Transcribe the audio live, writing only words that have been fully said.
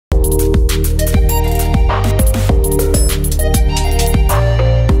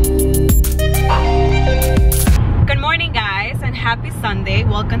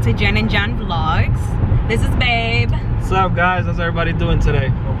up, guys? How's everybody doing today?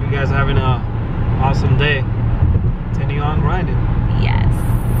 Hope you guys are having an awesome day. Continue on grinding. Yes.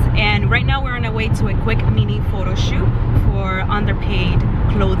 And right now we're on our way to a quick mini photo shoot for Underpaid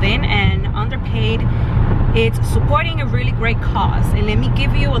Clothing. And Underpaid, it's supporting a really great cause. And let me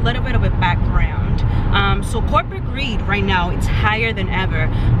give you a little bit of a background. So corporate greed right now, it's higher than ever.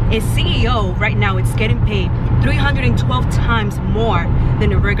 A CEO right now, it's getting paid 312 times more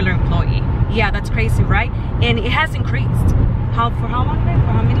than a regular employee. Yeah, that's crazy, right? And it has increased. For how long then?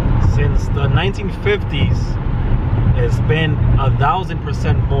 For how many? Since the 1950s, it's been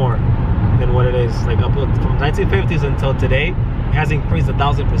 1,000% more than what it is. Like from 1950s until today, it has increased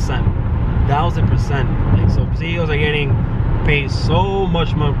 1,000%. 1,000%. Like, so CEOs are getting paid so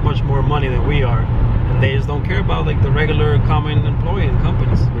much more money than we are, and they just don't care about like the regular common employee in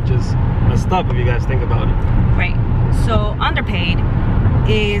companies, which is messed up if you guys think about it. Right. So Underpaid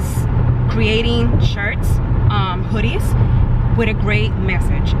is creating shirts, hoodies with a great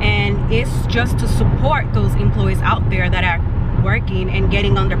message, and it's just to support those employees out there that are working and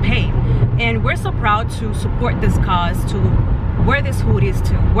getting underpaid. And we're so proud to support this cause, to wear these hoodies,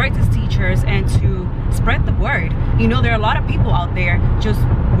 to wear these t-shirts, and to spread the word. You know, there are a lot of people out there just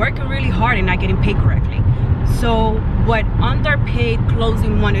working really hard and not getting paid correctly. So what Underpaid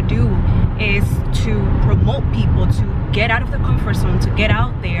Clothing want to do is to promote people to get out of the comfort zone, to get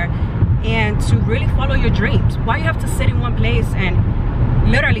out there and to really follow your dreams. Why you have to sit in one place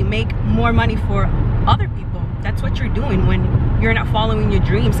and literally make more money for other people? That's what you're doing when you're not following your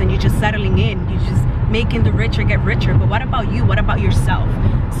dreams and you're just settling in. You're just making the richer get richer. But what about you? What about yourself?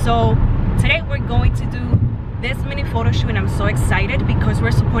 So today we're going to do this mini photo shoot, and I'm so excited because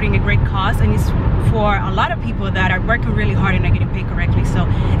we're supporting a great cause, and it's for a lot of people that are working really hard and not getting paid correctly. So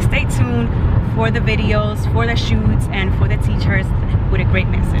stay tuned for the videos, for the shoots, and for the teachers with a great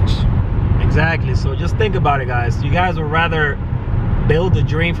message. Exactly. So just think about it, guys. You guys would rather build a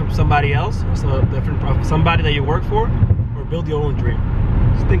dream from somebody else, so different somebody that you work for, or build your own dream?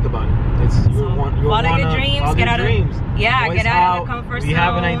 Just think about it. It's follow your dreams, get out of the comfort zone. You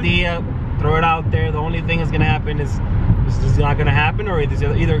have an idea, throw it out there. The only thing that's gonna happen is it's not gonna happen, or it's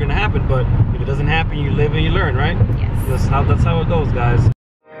either gonna happen. But if it doesn't happen, you live and you learn, right? Yes. That's how it goes, guys.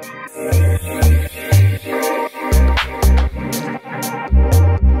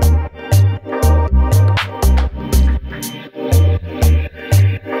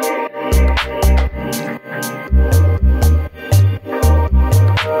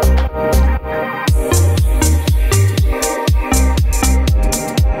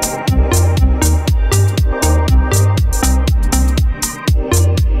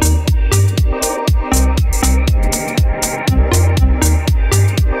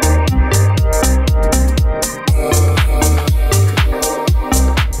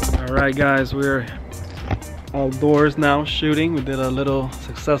 Alright guys, we're outdoors now shooting. We did a little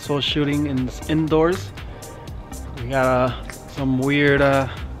successful shooting indoors. We got some weird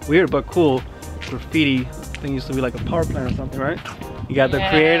but cool graffiti. I think it used to be like a power plant or something, right? You got the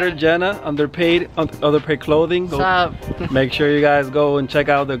creator, Jenna, Underpaid Clothing. What's up? Make sure you guys go and check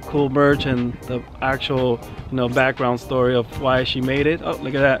out the cool merch and the actual, background story of why she made it. Oh,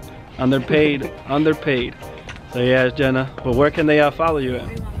 look at that. Underpaid. So yeah, Jenna. But where can they follow you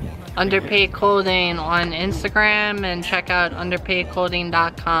at? Underpaid Clothing on Instagram, and check out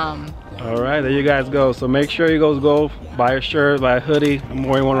underpaidclothing.com. Alright, there you guys go. So make sure you guys go buy a shirt, buy a hoodie. I'm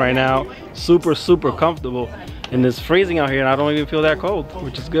wearing one right now. Super comfortable. And it's freezing out here and I don't even feel that cold,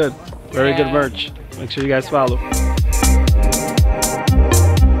 which is good. Very good merch. Make sure you guys follow.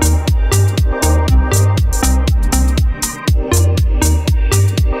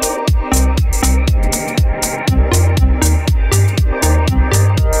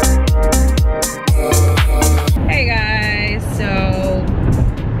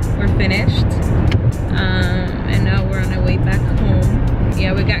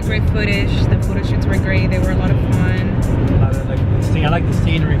 Footage. The photo shoots were great. They were a lot of fun. I like the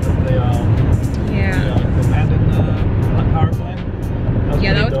scenery from the abandoned power plant.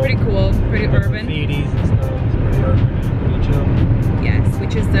 That was pretty cool. Pretty urban. Graffitis and stuff. It's pretty urban and pretty chill. Yes,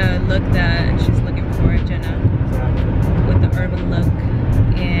 which is the look that she's looking for, Jenna. Exactly. With the urban look,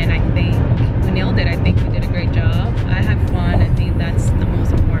 and I think we nailed it. I think we did a great job. I had fun. I think that's the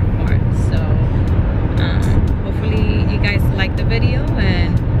most important part. So hopefully you guys like the video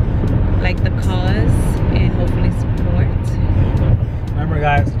and like the cause, and hopefully support. Remember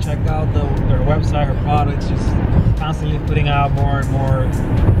guys, check out their website, her products. She's constantly putting out more and more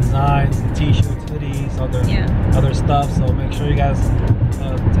designs, t-shirts, hoodies, other stuff. So make sure you guys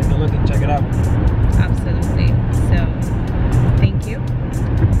take a look and check it out. Absolutely. So thank you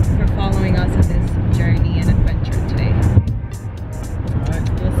for following us on this journey and adventure today.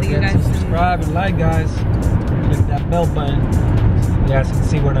 subscribe and like, guys. Click that bell button so you guys can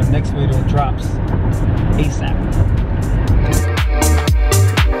see when our next video drops ASAP.